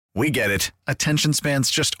We get it. Attention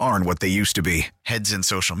spans just aren't what they used to be. Heads in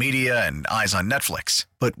social media and eyes on Netflix.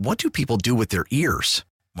 But what do people do with their ears?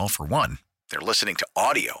 Well, for one, they're listening to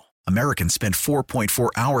audio. Americans spend 4.4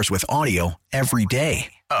 hours with audio every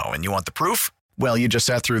day. Oh, and you want the proof? Well, you just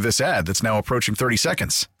sat through this ad that's now approaching 30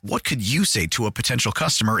 seconds. What could you say to a potential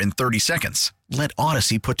customer in 30 seconds? Let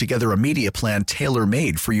Odyssey put together a media plan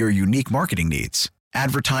tailor-made for your unique marketing needs.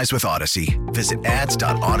 Advertise with Odyssey. Visit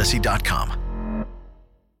ads.odyssey.com.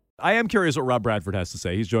 I am curious what Rob Bradford has to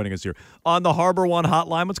say. He's joining us here on the Harbor One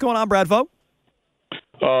Hotline. What's going on, Bradfo?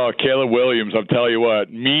 Oh, Caleb Williams, I'm telling you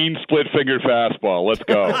what, mean split-fingered fastball. Let's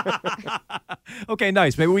go. Okay,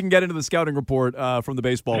 nice. Maybe we can get into the scouting report from the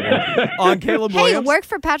baseball world. On Caleb Williams. Hey, it worked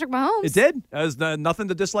for Patrick Mahomes. It did. There's nothing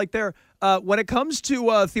to dislike there. When it comes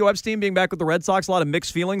to Theo Epstein being back with the Red Sox, a lot of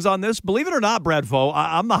mixed feelings on this. Believe it or not, Bradfo,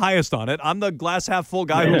 I'm the highest on it. I'm the glass half full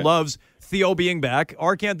guy who loves Theo being back.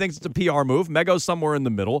 Arcan thinks it's a PR move. Mego's somewhere in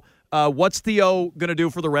the middle. What's Theo going to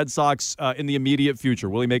do for the Red Sox in the immediate future?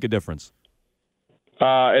 Will he make a difference?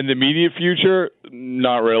 In the immediate future,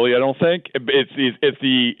 not really. I don't think it's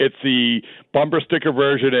the bumper sticker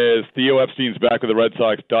version is Theo Epstein's back with the Red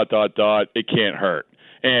Sox. ... It can't hurt,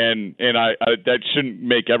 and I that shouldn't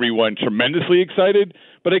make everyone tremendously excited,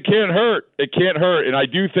 but it can't hurt. It can't hurt, and I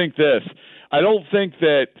do think this. I don't think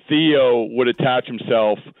that Theo would attach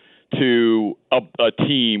himself to a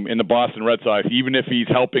team in the Boston Red Sox, even if he's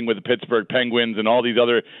helping with the Pittsburgh Penguins and all these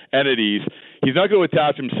other entities. He's not going to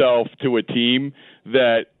attach himself to a team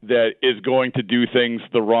that is going to do things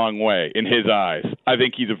the wrong way in his eyes. I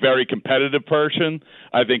think he's a very competitive person.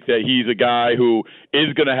 I think that he's a guy who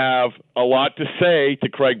is going to have a lot to say to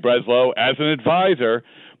Craig Breslow as an advisor,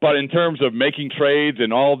 but in terms of making trades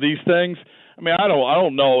and all of these things, I mean, I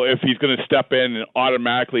don't know if he's going to step in and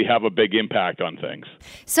automatically have a big impact on things.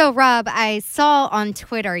 So, Rob, I saw on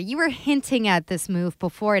Twitter you were hinting at this move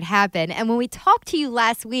before it happened. And when we talked to you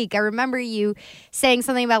last week, I remember you saying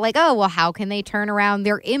something about like, oh, well, how can they turn around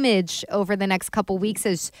their image over the next couple weeks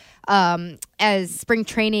as spring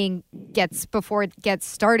training gets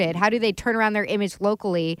started? How do they turn around their image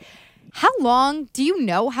locally? Do you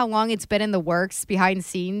know how long it's been in the works behind the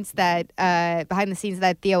scenes that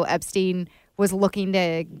Theo Epstein was looking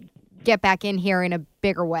to get back in here in a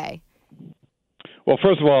bigger way? Well,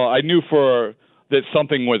 first of all, I knew that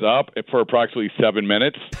something was up for approximately 7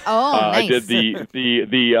 minutes. Oh, nice. I did the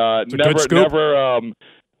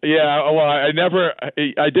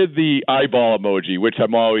I did the eyeball emoji, which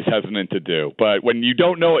I'm always hesitant to do. But when you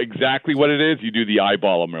don't know exactly what it is, you do the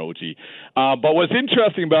eyeball emoji. But what's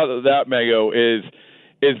interesting about that, Mego, is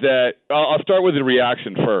that I'll start with the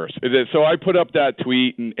reaction first. So I put up that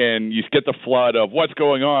tweet, and you get the flood of what's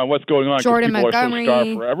going on. 'Cause Jordan people Montgomery. are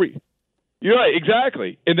so scarred for You're right,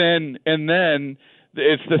 exactly. And then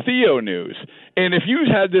it's the Theo news. And if you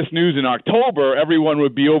had this news in October, everyone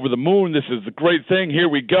would be over the moon. This is a great thing. Here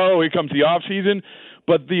we go. Here comes the off season.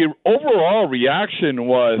 But the overall reaction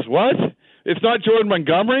was, what? It's not Jordan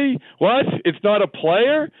Montgomery? What? It's not a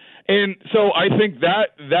player? And so I think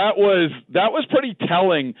that was pretty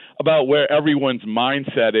telling about where everyone's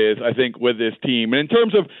mindset is, I think, with this team. And in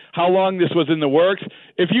terms of how long this was in the works,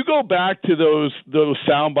 if you go back to those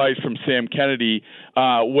sound bites from Sam Kennedy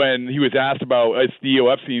when he was asked about is Theo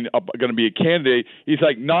Epstein going to be a candidate, he's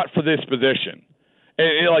like, not for this position.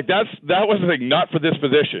 And like that was the thing, not for this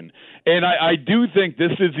position. And I do think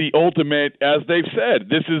this is the ultimate, as they've said,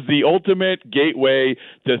 this is the ultimate gateway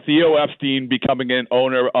to Theo Epstein becoming an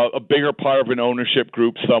owner, a bigger part of an ownership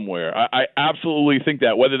group somewhere. I absolutely think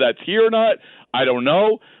that. Whether that's here or not, I don't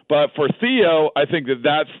know. But for Theo, I think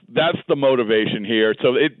that's the motivation here.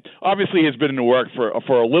 So it obviously has been in the work for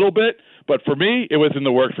a little bit. But for me, it was in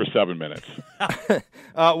the works for 7 minutes.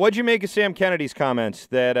 What'd you make of Sam Kennedy's comments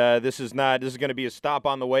that this is going to be a stop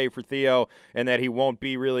on the way for Theo and that he won't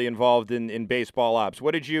be really involved in baseball ops?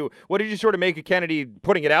 What did you sort of make of Kennedy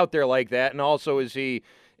putting it out there like that? And also, is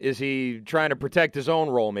he trying to protect his own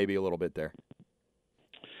role maybe a little bit there?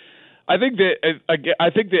 I think that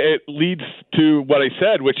it leads to what I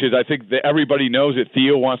said, which is I think that everybody knows that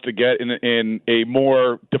Theo wants to get in a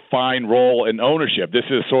more defined role in ownership. This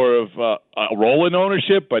is sort of a role in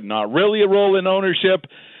ownership, but not really a role in ownership.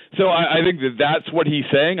 So I think that's what he's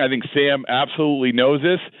saying. I think Sam absolutely knows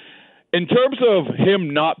this. In terms of him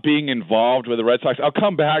not being involved with the Red Sox, I'll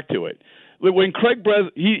come back to it. When Craig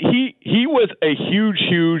he was a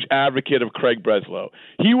huge advocate of Craig Breslow.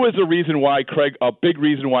 He was a big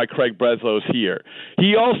reason why Craig Breslow is here.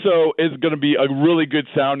 He also is going to be a really good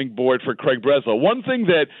sounding board for Craig Breslow. One thing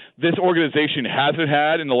that this organization hasn't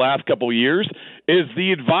had in the last couple of years is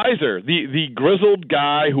the advisor, the grizzled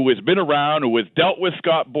guy who has been around, who has dealt with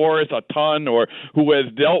Scott Boras a ton, or who has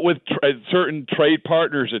dealt with certain trade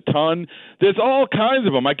partners a ton. There's all kinds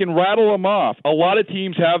of them. I can rattle them off. A lot of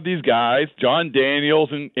teams have these guys, John Daniels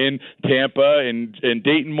in Tampa and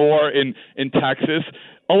Dayton Moore in Texas.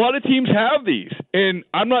 A lot of teams have these, and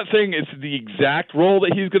I'm not saying it's the exact role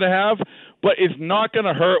that he's going to have, but it's not going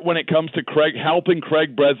to hurt when it comes to helping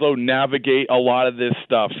Craig Breslow navigate a lot of this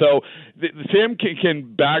stuff. So Sam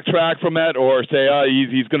can backtrack from that or say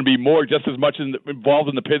he's going to be just as much involved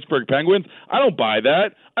in the Pittsburgh Penguins. I don't buy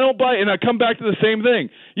that. I don't buy it. And I come back to the same thing.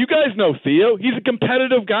 You guys know Theo. He's a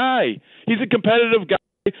competitive guy. He's a competitive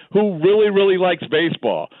guy who really, really likes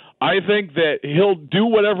baseball. I think that he'll do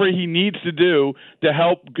whatever he needs to do to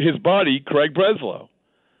help his buddy, Craig Breslow.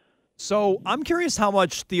 So I'm curious how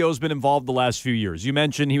much Theo's been involved the last few years. You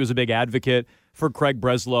mentioned he was a big advocate for Craig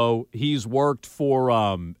Breslow. He's worked for,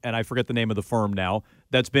 and I forget the name of the firm now,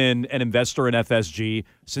 that's been an investor in FSG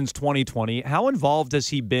since 2020. How involved has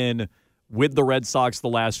he been with the Red Sox the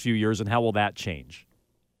last few years, and how will that change?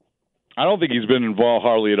 I don't think he's been involved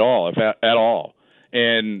hardly at all, if at all.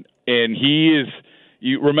 And he is...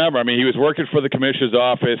 You remember, I mean, he was working for the commissioner's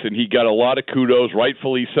office, and he got a lot of kudos,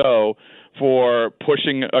 rightfully so, for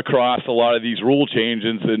pushing across a lot of these rule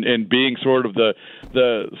changes and being sort of the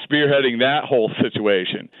spearheading that whole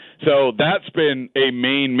situation. So that's been a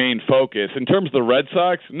main focus. In terms of the Red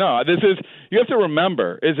Sox, no, you have to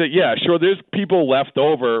remember, is that, yeah, sure, there's people left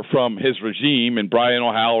over from his regime and Brian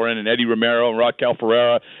O'Halloran and Eddie Romero and Raquel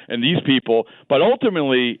Ferreira and these people, but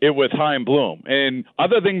ultimately it was Chaim Bloom. And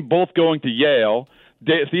other than both going to Yale,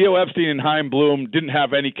 Theo Epstein and Chaim Bloom didn't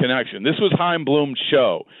have any connection. This was Chaim Bloom's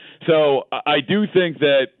show. So I do think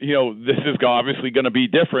that, this is obviously going to be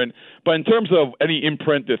different. But in terms of any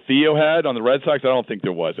imprint that Theo had on the Red Sox, I don't think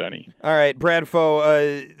there was any. All right,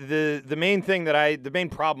 Bradfo, the main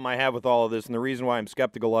problem I have with all of this, and the reason why I'm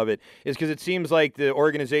skeptical of it, is because it seems like the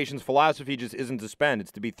organization's philosophy just isn't to spend,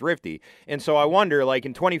 it's to be thrifty. And so I wonder, like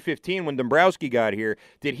in 2015 when Dombrowski got here,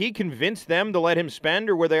 did he convince them to let him spend,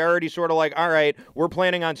 or were they already sort of like, all right, we're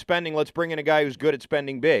planning on spending, let's bring in a guy who's good at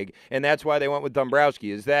spending big, and that's why they went with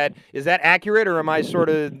Dombrowski? Is that accurate, or am I sort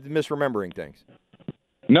of misremembering things?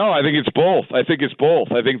 No, I think it's both. I think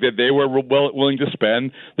that they were willing to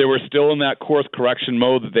spend. They were still in that course correction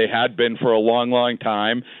mode that they had been for a long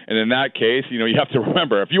time. And in that case, you have to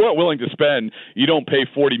remember, if you aren't willing to spend, you don't pay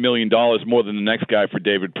 $40 million more than the next guy for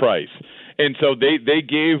David Price. And so they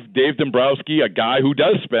gave Dave Dombrowski, a guy who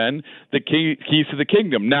does spend, the keys to the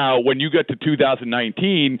kingdom. Now, when you get to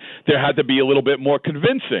 2019, there had to be a little bit more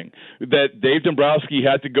convincing that Dave Dombrowski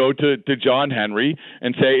had to go to John Henry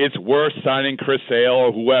and say it's worth signing Chris Sale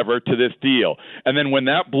or whoever to this deal. And then when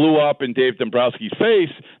that blew up in Dave Dombrowski's face,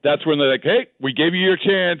 that's when they're like, hey, we gave you your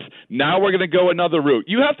chance. Now we're going to go another route.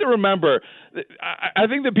 You have to remember, I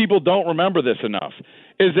think that people don't remember this enough,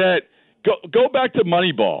 is that go back to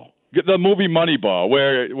Moneyball. The movie Moneyball,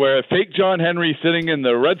 where fake John Henry sitting in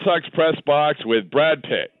the Red Sox press box with Brad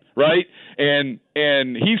Pitt, right? And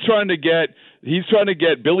he's trying to get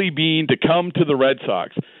Billy Beane to come to the Red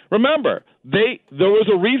Sox. Remember, there was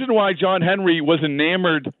a reason why John Henry was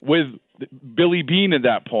enamored with Billy Beane at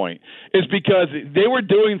that point. Is because they were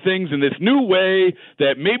doing things in this new way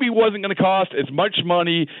that maybe wasn't going to cost as much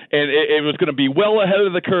money, and it was going to be well ahead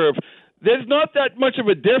of the curve. There's not that much of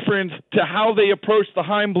a difference to how they approached the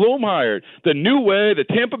Chaim Bloom hire. The new way, the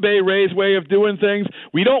Tampa Bay Rays way of doing things,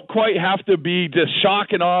 we don't quite have to be just shock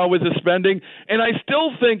and awe with the spending. And I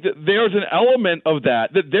still think that there's an element of that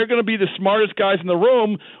they're going to be the smartest guys in the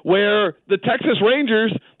room, where the Texas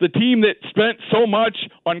Rangers, the team that spent so much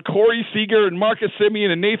on Corey Seager and Marcus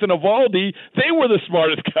Semien and Nathan Eovaldi, they were the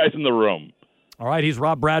smartest guys in the room. All right, he's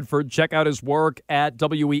Rob Bradford. Check out his work at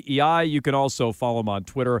WEEI. You can also follow him on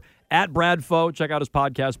Twitter at Bradfo. Check out his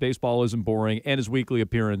podcast, Baseball Isn't Boring, and his weekly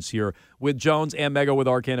appearance here with Jones and Mego with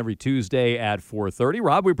Arcand every Tuesday at 4:30.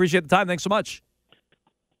 Rob, we appreciate the time. Thanks so much.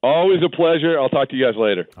 Always a pleasure. I'll talk to you guys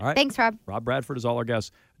later. All right. Thanks, Rob. Rob Bradford is all our guests.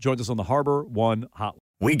 Joins us on the Harbor One Hotline.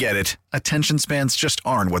 We get it. Attention spans just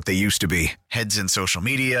aren't what they used to be. Heads in social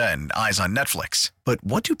media and eyes on Netflix. But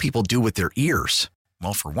what do people do with their ears?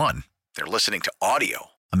 Well, for one, they're listening to audio.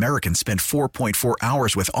 Americans spend 4.4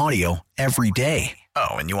 hours with audio every day.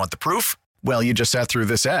 Oh, and you want the proof? Well, you just sat through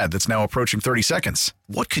this ad that's now approaching 30 seconds.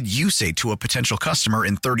 What could you say to a potential customer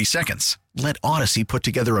in 30 seconds? Let Odyssey put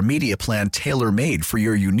together a media plan tailor-made for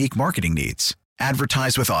your unique marketing needs.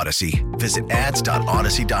 Advertise with Odyssey. Visit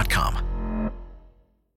ads.odyssey.com.